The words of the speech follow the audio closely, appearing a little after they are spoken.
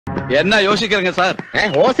എന്നാ യോഷിக்கிறങ്ങ സാർ?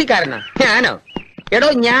 ഓസിക്കാരനാ ഞാനോ? എടോ,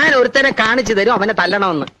 ഞാൻ ഒരുത്തനെ കാണിച്ചു തരും അവനെ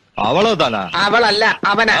തല്ലണമെന്ന്. അവളോ താനാ? അവളല്ല,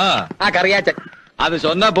 അവനാ. ആ കറിയാച്ചൻ. അത്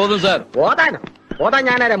சொன்னா പോതും സാർ. ഓതാനോ? ഓതാൻ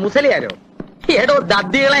ഞാനാരാ? മുസലിയാരോ? എടോ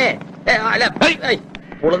ദദ്ദികളെ, അല്ല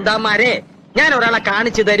പുളുന്താന്മാരെ, ഞാൻ ഒരാളെ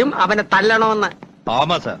കാണിച്ചു തരും അവനെ തല്ലണമെന്ന്.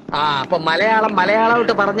 ஆமா சார். അപ്പൊ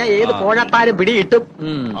മലയാളമായിട്ട് പറഞ്ഞ ഏത് കോഴത്താരും പിടികിട്ടും.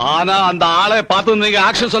 ஆனா அந்த ஆளை பார்த்து நீங்க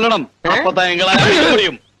ஆக்ஷன் சொல்லணும். அப்பதான் எங்களை அடிக்க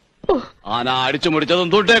முடியும். ஆனா அடிச்சு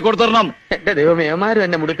முடிச்சதும் தூட்டே கொடுத்துடணும். എന്റെ ദൈവമേ, ഏമാരും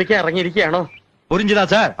എന്നെ മുടിപ്പിക്കാൻ ഇറങ്ങിയിരിക്കുകയാണോ? புரிஞ்சுதா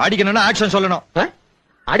சார்? அடிக்கணும்னா ஆக்ஷன் சொல்லணும்.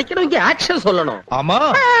 അടിക്കണമെങ്കിൽ ആക്ഷൻ சொல்லണോ? ஆமா.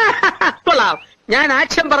 കൊള്ളാം. ഞാൻ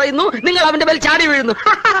ആക്ഷൻ പറയുന്നു, നിങ്ങൾ അവന്റെ മേൽ ചാടി വീഴുന്നു.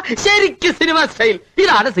 ശരിക്കും സിനിമ സ്റ്റൈൽ.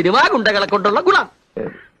 ഇതാണ് സിനിമാ ഗുണ്ടകളെ കൊണ്ടുള്ള ഗുണം.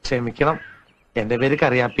 ക്ഷമിക്കണം, എന്റെ പേര്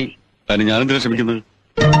കറിയാപ്പി. ഞാനെന്തിനാ ക്ഷമിക്കുന്നത്?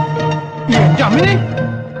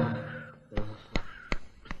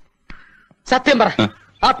 സത്യം പറ,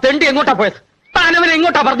 ആ തെണ്ടി എങ്ങോട്ടാ പോയത്? താനവനെ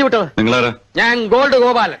എങ്ങോട്ടാ പറഞ്ഞു വിട്ടത്? നിങ്ങളാരാ? ഞാൻ ഗോൾഡ്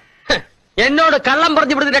ഗോപാലൻ. എന്നോട് കള്ളം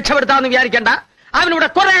പറഞ്ഞു വിടുന്ന രക്ഷപ്പെടുത്താന്ന് വിചാരിക്കണ്ട. അവനിവിടെ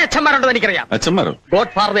കുറെ അച്ഛന്മാരുണ്ടെന്ന് എനിക്കറിയാം. അച്ഛന്മാരോ?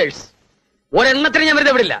 God fathers. ഒരെണ്ണത്തിന് ഞാൻ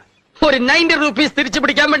വെറുതെ വിടില്ല. ഒരു 90 രൂപീസ് തിരിച്ചു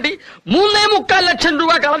പിടിക്കാൻ വേണ്ടി 3.25 ലക്ഷം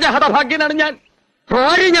രൂപ കളഞ്ഞ ഹതഭാഗ്യനാണ് ഞാൻ.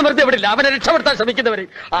 ആരും ഞാൻ വെറുതെ വിടില്ല. അവനെ രക്ഷപ്പെടുത്താൻ ശ്രമിക്കുന്നവരെ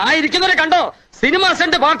ആയിരിക്കുന്നവരെ കണ്ടോ? Cinema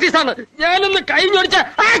saint പാർട്ടീസാണ്. ഞാനൊന്ന് കഴിഞ്ഞൊടിച്ച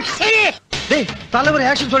തലവരെ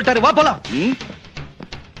ആക്ഷൻ சொல்லிட்டாரு. വാ പോലാം.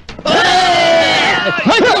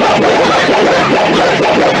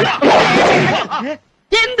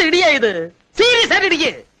 എന്ത് ഇടിയാ ഇത്? സീരിയസ് ആയിട്ട്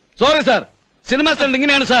ഇടിയേ. സോറി സാർ, സിനിമ സ്റ്റൈൽ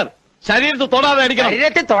ഇങ്ങനെയാണ് സാർ. ശരീരത്തിൽ തൊടാതെ അടിക്കണം.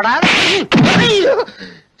 ശരീരത്തിൽ തൊടാതെ?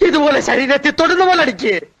 ഇതുപോലെ ശരീരത്തിൽ തൊടുന്ന പോലെ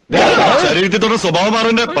അടിക്കേ. ശരീരത്തിൽ തൊടുന്ന സ്വഭാവം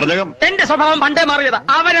മാറിന്റെ പറഞ്ഞകം. എന്റെ സ്വഭാവം പണ്ടേ മാറിയതാ.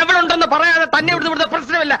 അവൻ എവിടെ ഉണ്ടെന്ന് പറയാതെ തന്നെ ഇവിടുത്തെ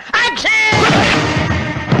പ്രശ്നമില്ല. Action!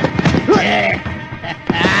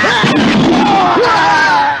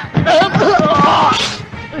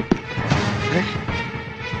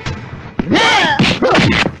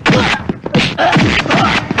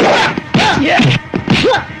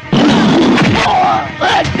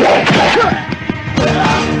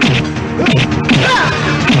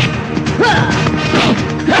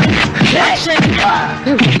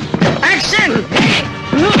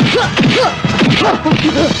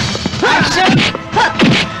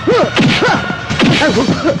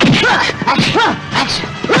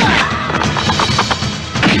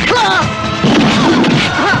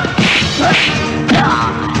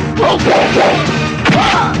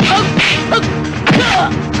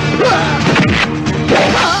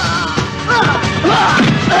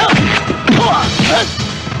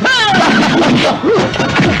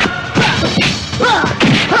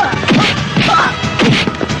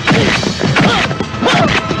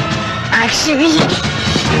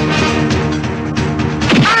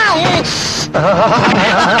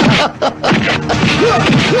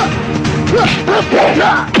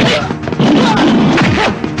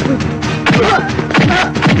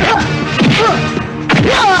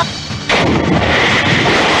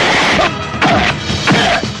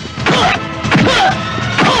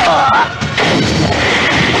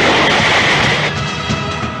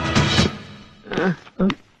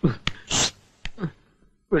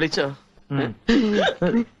 വിളിച്ചോ?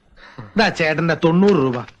 ചേട്ടന്റെ 90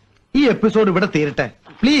 രൂപ. ഈ എപ്പിസോഡ് ഇവിടെ തീരട്ടെ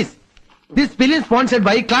please. This film sponsored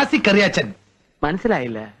by classic Kariyachan.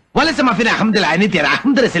 മനസ്സിലായില്ല? وليس ما فينا حمد العينتي انا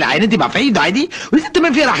حمد راسي العينتي ما في عادي وست ما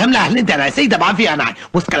في رحم العينتي انا سيده ما في انا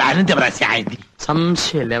مسك العينتي براسي عادي.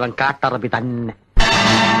 സംശയമില്ല, അവൻ കാട്ടറബി തന്നെ.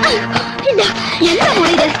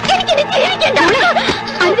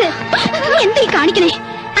 എന്തീ കാണിക്കണേ?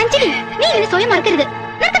 അഞ്ജലി, നീ ഇങ്ങനെ സ്വയം മറക്കരുത്.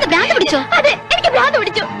 നിനക്ക് ഭ്രാന്ത് പിടിച്ചോ? അതെ, എനിക്ക് ഭ്രാന്ത്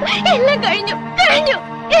പിടിച്ചു. എല്ലാം കഴിഞ്ഞു കഴിഞ്ഞു.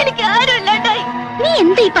 എനിക്ക് ആരും ഇല്ലാണ്ടായി. നീ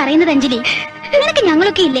എന്താ ഈ പറയുന്നത് അഞ്ജലി? നിനക്ക്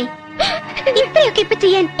ഞങ്ങളൊക്കെ ഇല്ലേ? ഇത്രയൊക്കെ ഇപ്പൊ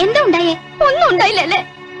ചെയ്യാൻ എന്താ ഉണ്ടായേ? ഒന്നും ഉണ്ടായില്ലല്ലേ?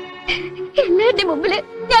 എല്ലാവരുടെ മുമ്പില്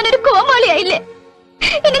ഞാനൊരു കോമാളിയായില്ലേ?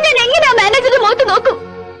 ഇനി ഞാൻ എങ്ങനെയാ മാനേജറുടെ മുഖത്ത് നോക്കും?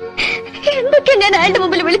 എന്തൊക്കെയാ ഞാൻ അയാളുടെ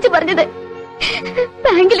മുമ്പിൽ വിളിച്ചു പറഞ്ഞത്?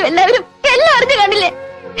 ബാങ്കിലും എല്ലാവരും എല്ലാം അറിഞ്ഞു കാണില്ലേ?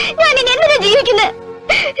 ഞാൻ ഇനി എന്തിനാ ജീവിക്കുന്നത്?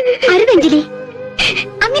 അരുതഞ്ജലി,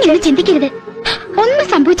 അങ്ങനെയൊന്നും ചിന്തിക്കരുത്. ഒന്നും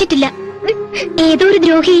സംഭവിച്ചിട്ടില്ല. ഏതോ ഒരു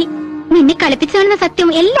ദ്രോഹി നിന്നെ കളിപ്പിച്ചാണെന്ന സത്യം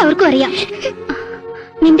എല്ലാവർക്കും അറിയാം.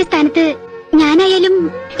 നിന്റെ സ്ഥാനത്ത് ഞാനായാലും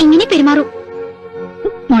ഇങ്ങനെ പെരുമാറും.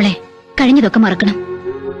 മോളെ, കഴിഞ്ഞതൊക്കെ മറക്കണം.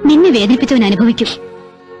 നിന്നെ വേദനിപ്പിച്ചവൻ അനുഭവിക്കും.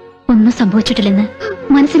 ഒന്നും സംഭവിച്ചിട്ടില്ലെന്ന്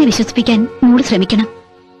മനസ്സിനെ വിശ്വസിപ്പിക്കാൻ മോള് ശ്രമിക്കണം.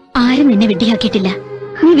 ആരും നിന്നെ വിഡ്ഢിയാക്കിയിട്ടില്ല,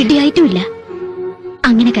 നീ വിഡ്ഢിയായിട്ടുമില്ല.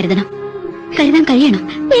 അങ്ങനെ കരുതണം, കരുതാൻ കഴിയണം.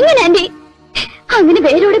 എങ്ങനെ ആന്റി? അങ്ങനെ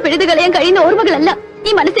വേരോടെ പിഴുതു കളയാൻ കഴിയുന്ന ഓർമ്മകളല്ല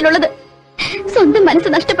ഈ മനസ്സിലുള്ളത്. സ്വന്തം മനസ്സ്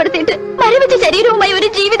നഷ്ടപ്പെടുത്തിയിട്ട് മരവിച്ച ശരീരവുമായി ഒരു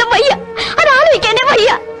ജീവിതം വയ്യ. അത് ആലോചിക്കാനേ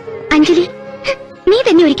വയ്യ. അഞ്ജലി, നീ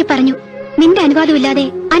തന്നെ ഒരിക്കൽ പറഞ്ഞു, നിന്റെ അനുവാദമില്ലാതെ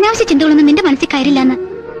അനാവശ്യ ചിന്തകളൊന്നും നിന്റെ മനസ്സിൽ കയറില്ലെന്ന്.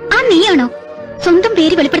 ആ നീയാണോ സ്വന്തം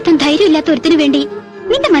പേര് വെളിപ്പെടുത്താൻ ധൈര്യമില്ലാത്ത ഒരുത്തിനു വേണ്ടി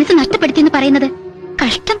നിന്റെ മനസ്സ് നഷ്ടപ്പെടുത്തിയെന്ന് പറയുന്നത്?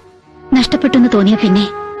 കഷ്ടം. നഷ്ടപ്പെട്ടെന്ന് തോന്നിയ പിന്നെ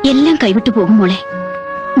എല്ലാം കൈവിട്ടു പോകും മോളെ.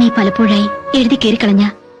 നീ പലപ്പോഴായി എഴുതി കയറിക്കളഞ്ഞ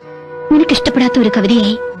നിനക്കിഷ്ടപ്പെടാത്ത ഒരു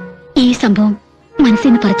കവിതയായി ഈ സംഭവം മനസ്സിൽ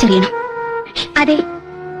നിന്ന് പറിച്ചറിയണം. അതെ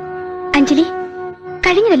അഞ്ജലി,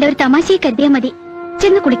 കഴിഞ്ഞതല്ല ഒരു തമാശയെ കരുതിയാ മതി.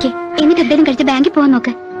 ചെന്ന് കുളിക്ക്, എന്നിട്ട് എന്തെങ്കിലും കഴിച്ച് ബാങ്കിൽ പോകാൻ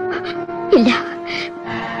നോക്ക്. ഇല്ല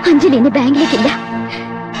അഞ്ജലി, ഇനി ബാങ്കിലേക്കില്ല.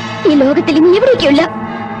 ഈ ലോകത്തിൽ ഇനി എവിടേക്കുള്ള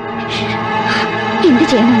എന്ത്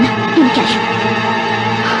ചെയ്യണമെന്ന് എനിക്കറിയാം.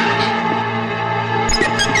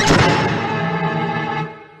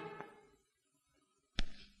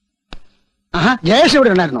 ജയേഷ് ഇവിടെ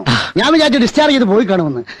ഉണ്ടായിരുന്നു. ഞാൻ വിചാരിച്ചു ഡിസ്ചാർജ് ചെയ്ത് പോയി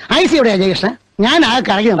കാണുമെന്ന്. ഐസി എവിടെയാ ജയേഷ്? ഞാൻ ആ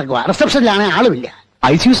കറങ്ങി നടക്കുക. റിസപ്ഷനിലാണ്, ആളുമില്ല.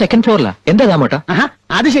 ICU second ഫ്ലോറിലാ. എന്താ താമോട്ടാ?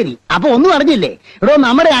 അത് ശരി. അപ്പൊ ഒന്നും അറിഞ്ഞില്ലേ? ഇവിടെ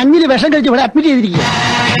നമ്മുടെ അഞ്ജലി വിഷം കഴിച്ച് ഇവിടെ അഡ്മിറ്റ് ചെയ്തിരിക്കുക.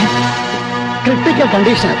 Critical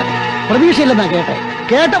condition. പ്രതീക്ഷയില്ലെന്നാ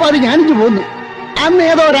കേട്ടപ്പോ അത് ഞാനിഞ്ഞു പോന്നു. അന്ന്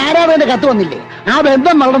ഏതോ ഒരു ആരാധകന്റെ കത്ത് വന്നില്ലേ? ആ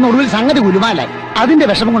ബന്ധം വളർന്ന ഒടുവിൽ സംഗതി ഗുലുമാലായി. അതിന്റെ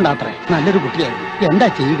വിഷമം കൊണ്ടാത്രേ. നല്ലൊരു കുട്ടിയായിരുന്നു. എന്താ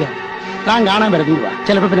ചെയ്യുക? താൻ കാണാൻ വരുന്നില്ല,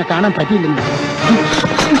 ചിലപ്പോ പിന്നെ കാണാൻ പറ്റിയില്ലെന്ന്.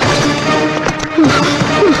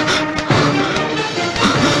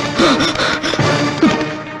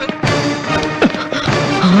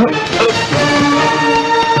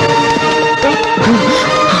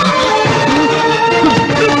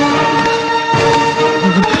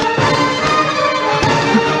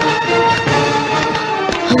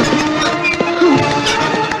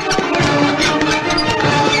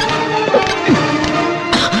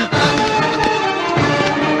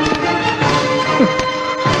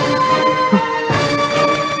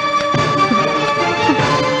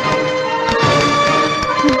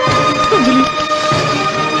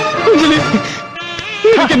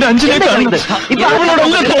 അഞ്ജലിയെ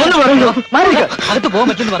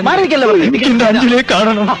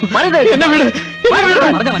കാണണം.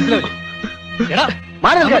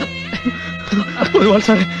 ഒരുപാട്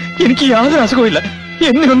സാറേ, എനിക്ക് യാതൊരു അസുഖമില്ല.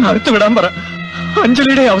 എന്നെ ഒന്ന് അടുത്ത് വിടാൻ പറ.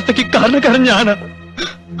 അഞ്ജലിയുടെ അവസ്ഥയ്ക്ക് കാരണക്കാരൻ ഞാനാ.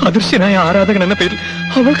 അദൃശ്യനായ ആരാധകൻ എന്ന പേരിൽ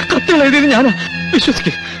അവൾക്ക് കത്തുകൾ എഴുതിയത് ഞാനാ.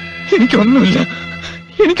 വിശ്വസിക്ക്, എനിക്കൊന്നുമില്ല.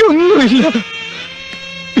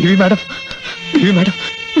 ബിവി മാഡം,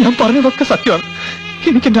 ഞാൻ പറഞ്ഞതൊക്കെ സത്യമാണ്.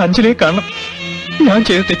 എനിക്ക് എന്റെ അഞ്ജലിയെ കാണണം. ഞാൻ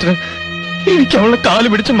ചെയ്ത തെറ്റിന് എനിക്ക് അവളെ കാല്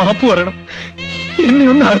പിടിച്ച് മാപ്പ് പറയണം. എന്നെ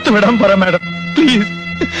ഒന്ന് അടുത്ത് വിടാൻ പറ മാഡം, പ്ലീസ്.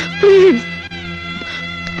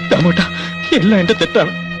 ദാമോട്ട, എല്ലാം എന്റെ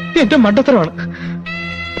തെറ്റാണ്, എന്റെ മണ്ടത്തരമാണ്.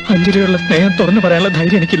 അഞ്ജലിയുള്ള സ്നേഹം തുറന്നു പറയാനുള്ള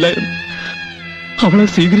ധൈര്യം എനിക്കില്ലായിരുന്നു. അവളെ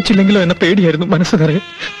സ്വീകരിച്ചില്ലെങ്കിലോ എന്ന പേടിയായിരുന്നു മനസ്സ് നിറയെ.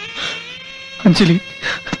 അഞ്ജലി,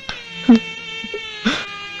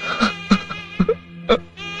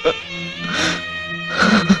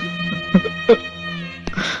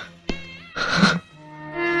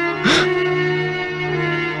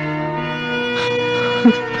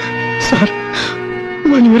 സാർ,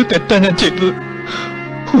 വലിയൊരു തെറ്റാ ഞാൻ ചെയ്തത്.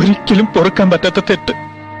 ഒരിക്കലും പൊറുക്കാൻ പറ്റാത്ത തെറ്റ്.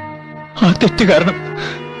 ആ തെറ്റ് കാരണം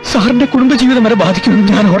സാറിന്റെ കുടുംബജീവിതം വരെ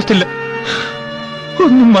ബാധിക്കുമെന്ന് ഞാൻ ഓർത്തില്ല.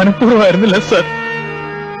 ഒന്നും മനഃപൂർവ്വമായിരുന്നില്ല സാർ.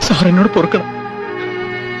 സാർ എന്നോട് പൊറുക്കണം.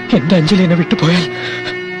 എന്റെ അഞ്ജലി എന്നെ വിട്ടുപോയാൽ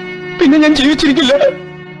പിന്നെ ഞാൻ ജീവിച്ചിരിക്കില്ല.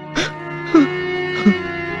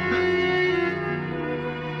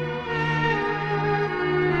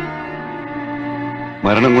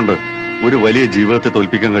 മരണം കൊണ്ട് ഒരു വലിയ ജീവിതത്തെ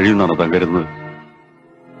തോൽപ്പിക്കാൻ കഴിയുമെന്നാണ് താൻ കരുതുന്നത്?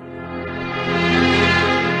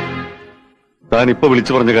 താൻ ഇപ്പൊ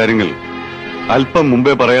വിളിച്ചു പറഞ്ഞ കാര്യങ്ങൾ അല്പം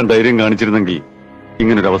മുമ്പേ പറയാൻ ധൈര്യം കാണിച്ചിരുന്നെങ്കിൽ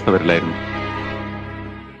ഇങ്ങനൊരവസ്ഥ വരില്ലായിരുന്നു.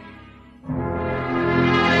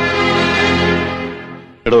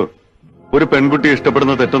 എടോ, ഒരു പെൺകുട്ടിയെ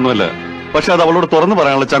ഇഷ്ടപ്പെടുന്ന തെറ്റൊന്നുമല്ല, പക്ഷെ അത് അവളോട് തുറന്നു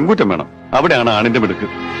പറയാനുള്ള ചങ്കൂറ്റം വേണം. അവിടെയാണ് ആണിന്റെ മിടുക്ക്.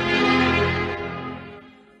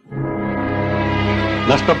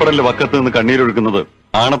 നഷ്ടപ്പെടലിന്റെ വക്കത്ത് നിന്ന് കണ്ണീരൊഴുക്കുന്നത്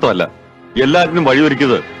ആണത്തമല്ല, എല്ലാറ്റിനും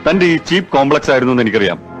വഴിയൊരുക്കിയത് തന്റെ ഈ ചീപ്പ് കോംപ്ലക്സ് ആയിരുന്നു എന്ന്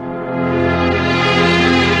എനിക്കറിയാം.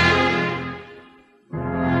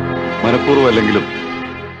 മനഃപൂർവ്വം അല്ലെങ്കിലും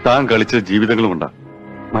താൻ കളിച്ച ജീവിതങ്ങളുമുണ്ട്,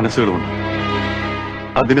 മനസ്സുകളുമുണ്ട്.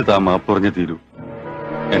 അതിന് താൻ മാപ്പ് പറഞ്ഞേ തീരൂ.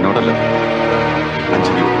 എന്നോടല്ല,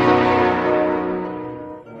 അഞ്ജലി.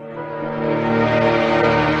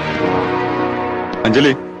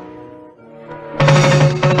 അഞ്ജലി,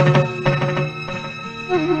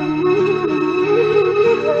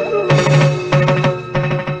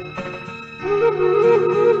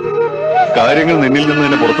 കാര്യങ്ങൾ നിന്നിൽ നിന്ന്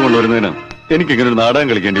തന്നെ പുറത്തു കൊണ്ടുവരുന്നതിന് എനിക്കിങ്ങനെ ഒരു നാടകം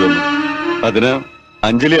കളിക്കേണ്ടി വന്നു. അതിന്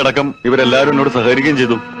അഞ്ജലി അടക്കം ഇവരെല്ലാവരും എന്നോട് സഹകരിക്കുകയും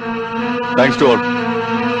ചെയ്തു. Thanks to all.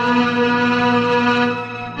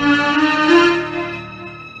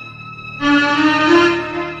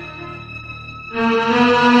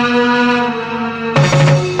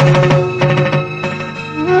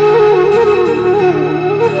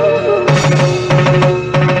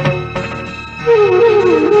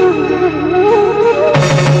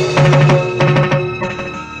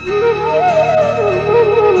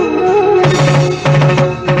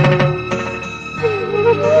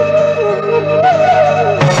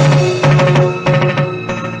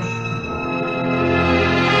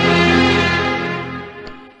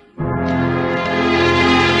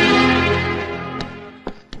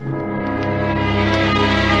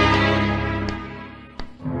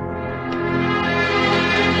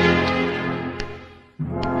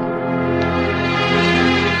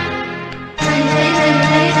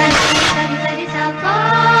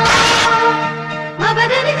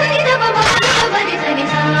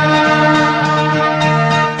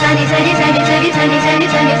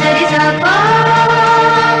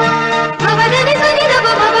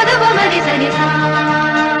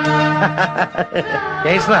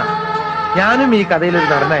 ഞാനും ഈ കഥയിലൊരു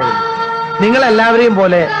നടനായിരുന്നു. നിങ്ങളെല്ലാവരെയും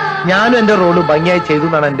പോലെ ഞാനും എന്റെ റോള് ഭംഗിയായി ചെയ്തു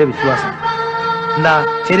എന്നാണ് എന്റെ വിശ്വാസം. എന്താ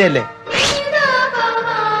ശരിയല്ലേ?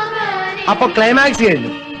 അപ്പൊ ക്ലൈമാക്സ്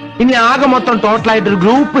കഴിഞ്ഞു. ഇനി ആകെ മൊത്തം ടോട്ടലായിട്ട് ഒരു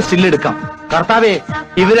ഗ്രൂപ്പ് സ്റ്റിൽ എടുക്കാം. കർത്താവേ,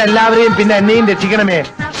 ഇവരെല്ലാവരെയും പിന്നെ എന്നെയും രക്ഷിക്കണമേ.